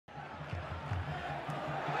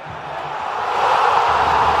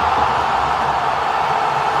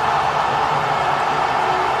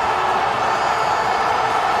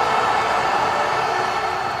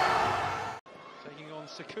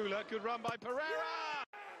Herrera!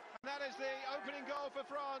 And that is the opening goal for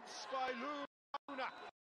France by Luna.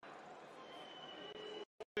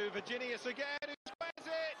 Virginius again, who squares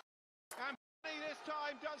it! And this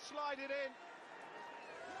time does slide it in.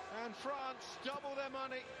 And France double their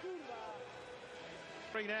money.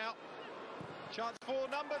 3 now. Chance for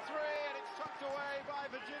number 3, and it's tucked away by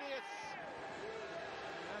Virginius.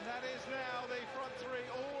 And that is now the front 3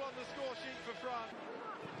 all on the score sheet for France.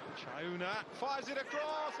 Chauna fires it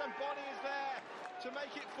across, and Bonny is there to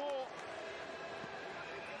make it 4.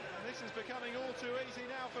 And this is becoming all too easy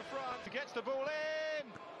now for France. Gets the ball in,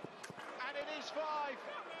 and it is 5.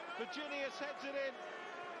 Virginius heads it in.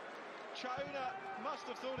 Chauna must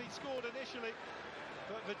have thought he scored initially,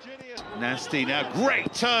 but Virginius... Nasty now,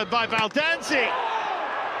 great turn by Baldanzi.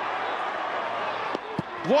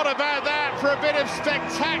 What about that for a bit of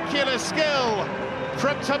spectacular skill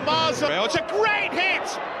from Tommaso? It's a great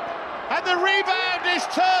hit, and the rebound is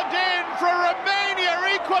turned in for a Romania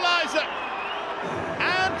equaliser.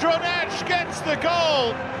 Andronach gets the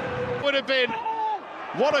goal. Would have been,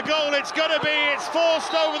 what a goal it's going to be. It's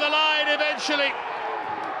forced over the line eventually.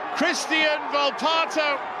 Christian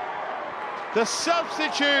Volpato, the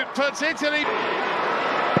substitute, puts Italy.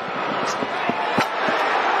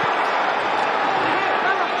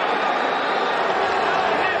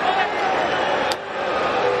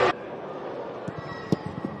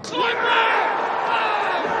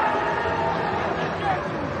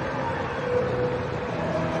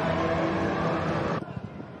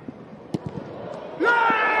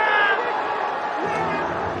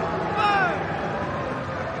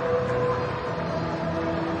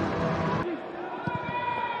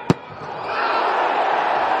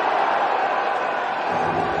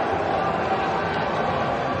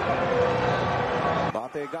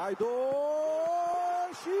 Gaido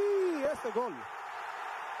și este gol.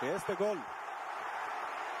 Este gol.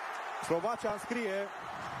 Slovacia înscrie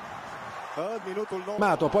în minutul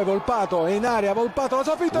 9. Poi Volpato è in area, Volpato la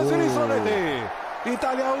sua finta sinistro, rete.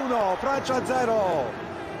 Italia 1, Francia 0.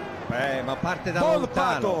 Ma parte da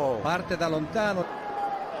Volpato. lontano. Parte da lontano.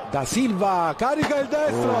 Da Silva carica il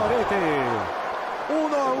destro, rete.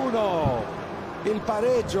 1-1. Il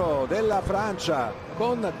pareggio della Francia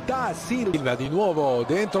con Da Silva di nuovo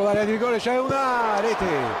dentro l'area di rigore, c'è una rete.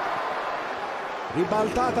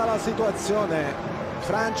 Ribaltata la situazione,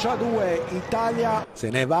 Francia 2, Italia se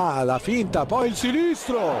ne va alla finta, poi il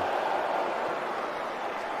sinistro.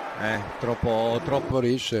 Troppo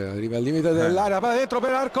riesce, arriva al limite dell'area, va dentro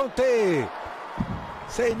per Arconte.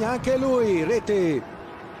 Segna anche lui, rete.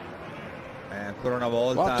 Ancora una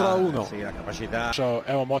volta 4-1. Sì, la capacità.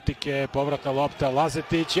 Evo Motike, povratna lopta,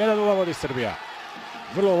 Lazetić, 1-0 vodi Srbija.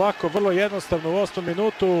 Vrlo lako, vrlo jednostavno u 8.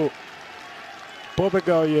 minutu.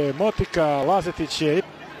 Pobegao je Motika, Lazetić je...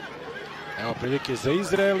 Evo prilike za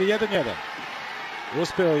Izrael, 1-1.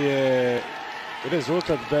 Uspeo je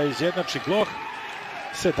rezultat da izjednači Gloh.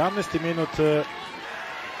 17. minut.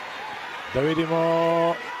 Da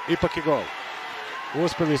vidimo, ipak je gol.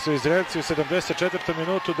 Uspeli su Izraelci u 74.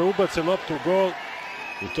 minutu da ubace loptu u gol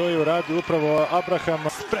i to je uradio upravo Abraham.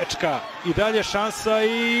 Sprečka i dalje šansa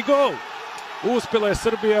i gol. Uspela je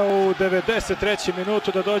Srbija u 93.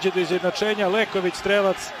 minutu da dođe do izjednačenja. Leković,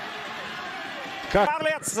 strelac.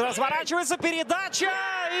 Карлец, разворачивается передача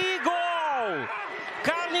и гол!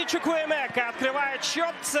 Карни Чукуэмека открывает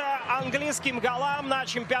счет английским голам на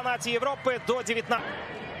чемпионате Европы до 19.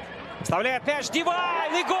 Вставляет мяч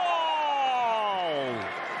Дивайн и гол!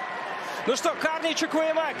 Ну что, Карни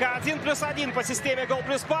Чукуэмека 1+1 по системе гол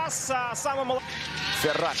плюс пас. Самым...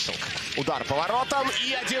 Феррашинг. Удар по воротам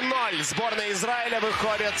и 1-0. Сборная Израиля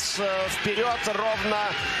выходит вперед ровно,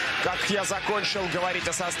 как я закончил говорить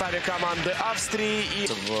о составе команды Австрии. И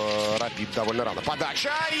в Рапид довольно рано.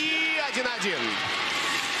 Подача и 1-1.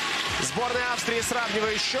 Сборная Австрии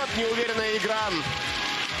сравнивает счет. Неуверенная игра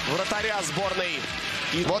вратаря сборной.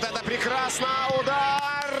 И вот это прекрасно.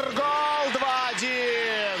 Удар. Гол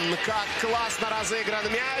 2-1. Как классно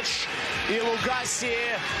разыгран мяч. И Лугаси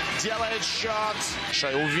делает счет.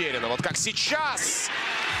 Уверенно. Вот как сейчас.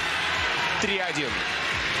 3-1.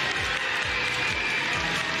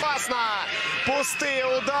 Классно. Пустый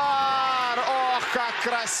удар. Ох, как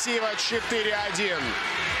красиво. 4-1.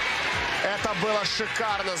 Это было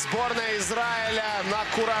шикарно. Сборная Израиля на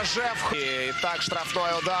кураже. Итак,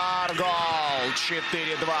 штрафной удар. Гол.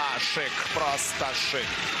 4-2. Шик. Просто шик.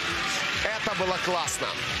 Это было классно.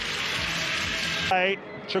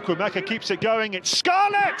 Chukwuemeka keeps it going. It's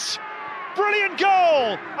Scarlett! Brilliant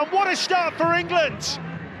goal! And what a start for England.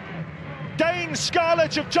 Dane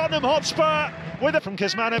Scarlett of Tottenham Hotspur with it from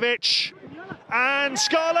Kuzmanovic. And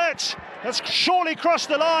Scarlett has surely crossed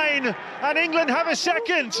the line. And England have a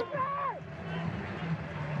second.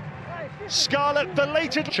 Scarlett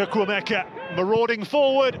belated. Chukwuemeka marauding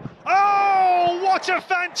forward. Oh, what a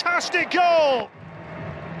fantastic goal!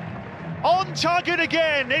 On target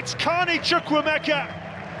again, it's Carney Chukwuemeka.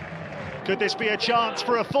 Could this be a chance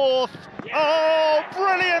for a fourth? Oh,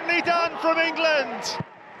 brilliantly done from England.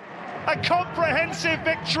 A comprehensive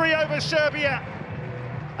victory over Serbia.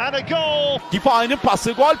 And a goal. Difa'nın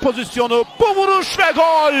pası, gol pozisyonu, bu vuruş ve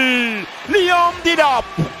gol! Liam Delap.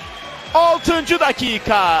 6.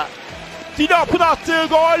 dakika. Delap'ın attığı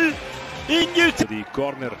gol İngiltere.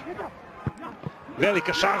 Korner.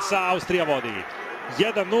 Velika šansa, Austrija vodi.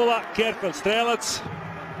 1-0, Kerfeld strelac.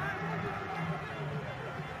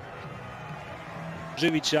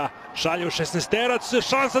 Živića šalje u 16-terac,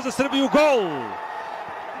 šansa za Srbiju, gol!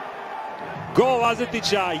 Gol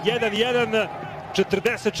Lazetića, 1-1,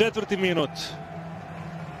 44. minut.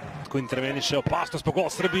 Ko interveniše, opasnost po gol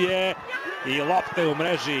Srbije i lopta je u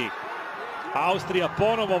mreži. Austrija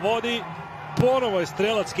ponovo vodi, ponovo je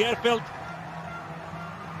strelac Kerfeld.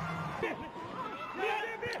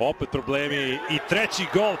 Opet problemi i treći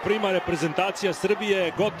gol prima reprezentacija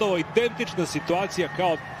Srbije, gotovo identična situacija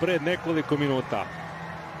kao pre nekoliko minuta.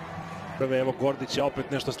 Prve, evo Gordića,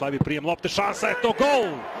 opet nešto slabi prijem lopte, šansa je to, gol!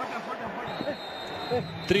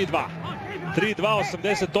 3-2,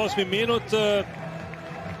 88 minut,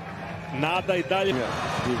 Nada и далее.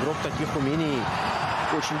 Игрок таких умений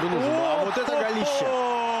очень бы нужен. А вот это голище.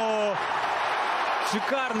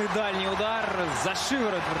 Шикарный дальний удар за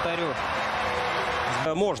шиворот вратарю.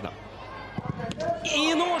 Можно.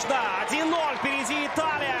 И нужно. 1-0. Впереди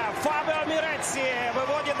Италия. Фабио Миретти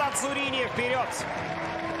выводит Ацурини вперед.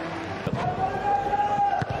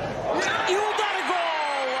 И удар, и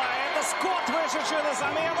гол. Это Скотт, вышедший на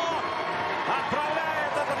замену,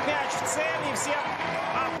 отправляет этот мяч в цель. И всем...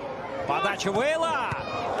 Подача Вейла.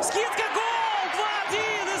 Скидка, гол. 2-1.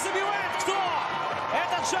 И забивает кто?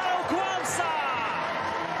 Это Джаэл Квамса.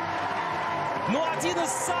 Ну, один из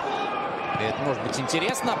самых... Это может быть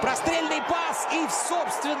интересно. Прострельный пас и в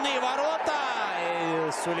собственные ворота.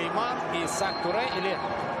 И Сулейман, и Исаак Туре или...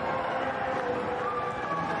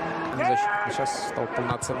 Сейчас стал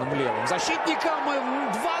полноценным левым защитником.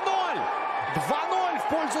 2-0. 2-0 в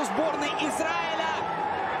пользу сборной Израиля.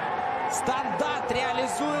 Стандарт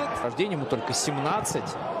реализует. Рождение ему только 17.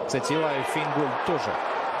 Кстати, Илай Фейнголь тоже.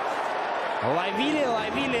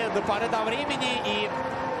 Ловили до поры до времени и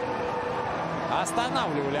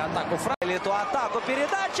останавливали атаку. Эту атаку.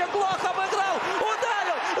 Передача. Глох обыграл.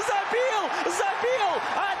 Ударил. Забил.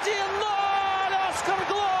 1-0. Оскар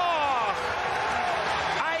Глох.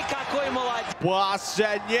 Ай, какой молодец. Пас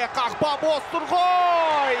және қақпа бос тұр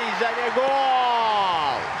ғой. Және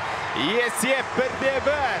гол. Есеп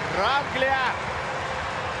 1-1. Англия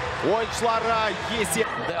ойыншылары есеп.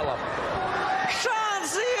 Делап.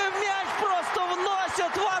 Шанс, и мяч просто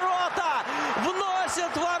вносит ворота.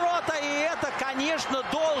 И это, конечно,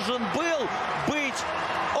 должен был быть.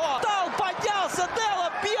 Поднялся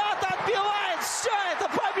Делап, бьет, отбивает. Все, это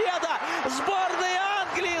победа. Сборная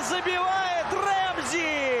Англии забивает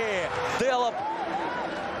Рэмзи. Делап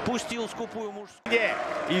пустил скупую мужскую.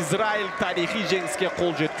 Израиль тарихи жеңіске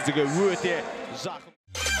қол жеткізуге өте жақын.